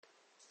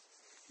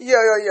Yo,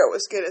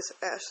 what's good? It's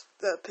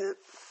AshDaPimp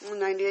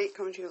 98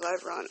 coming to you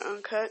live on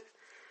Uncut.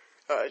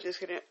 Just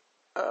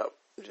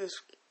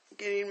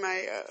getting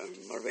my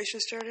motivation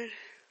started.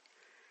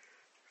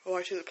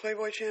 Watching the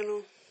Playboy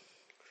channel.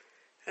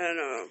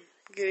 And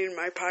getting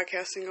my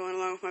podcasting going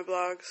along with my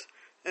blogs.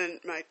 And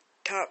my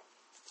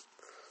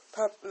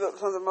some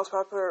of the most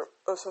popular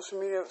social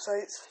media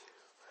sites.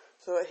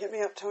 So hit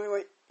me up, tell me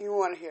what you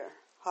want to hear.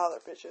 Holler,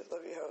 bitches.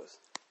 Love you, hoes.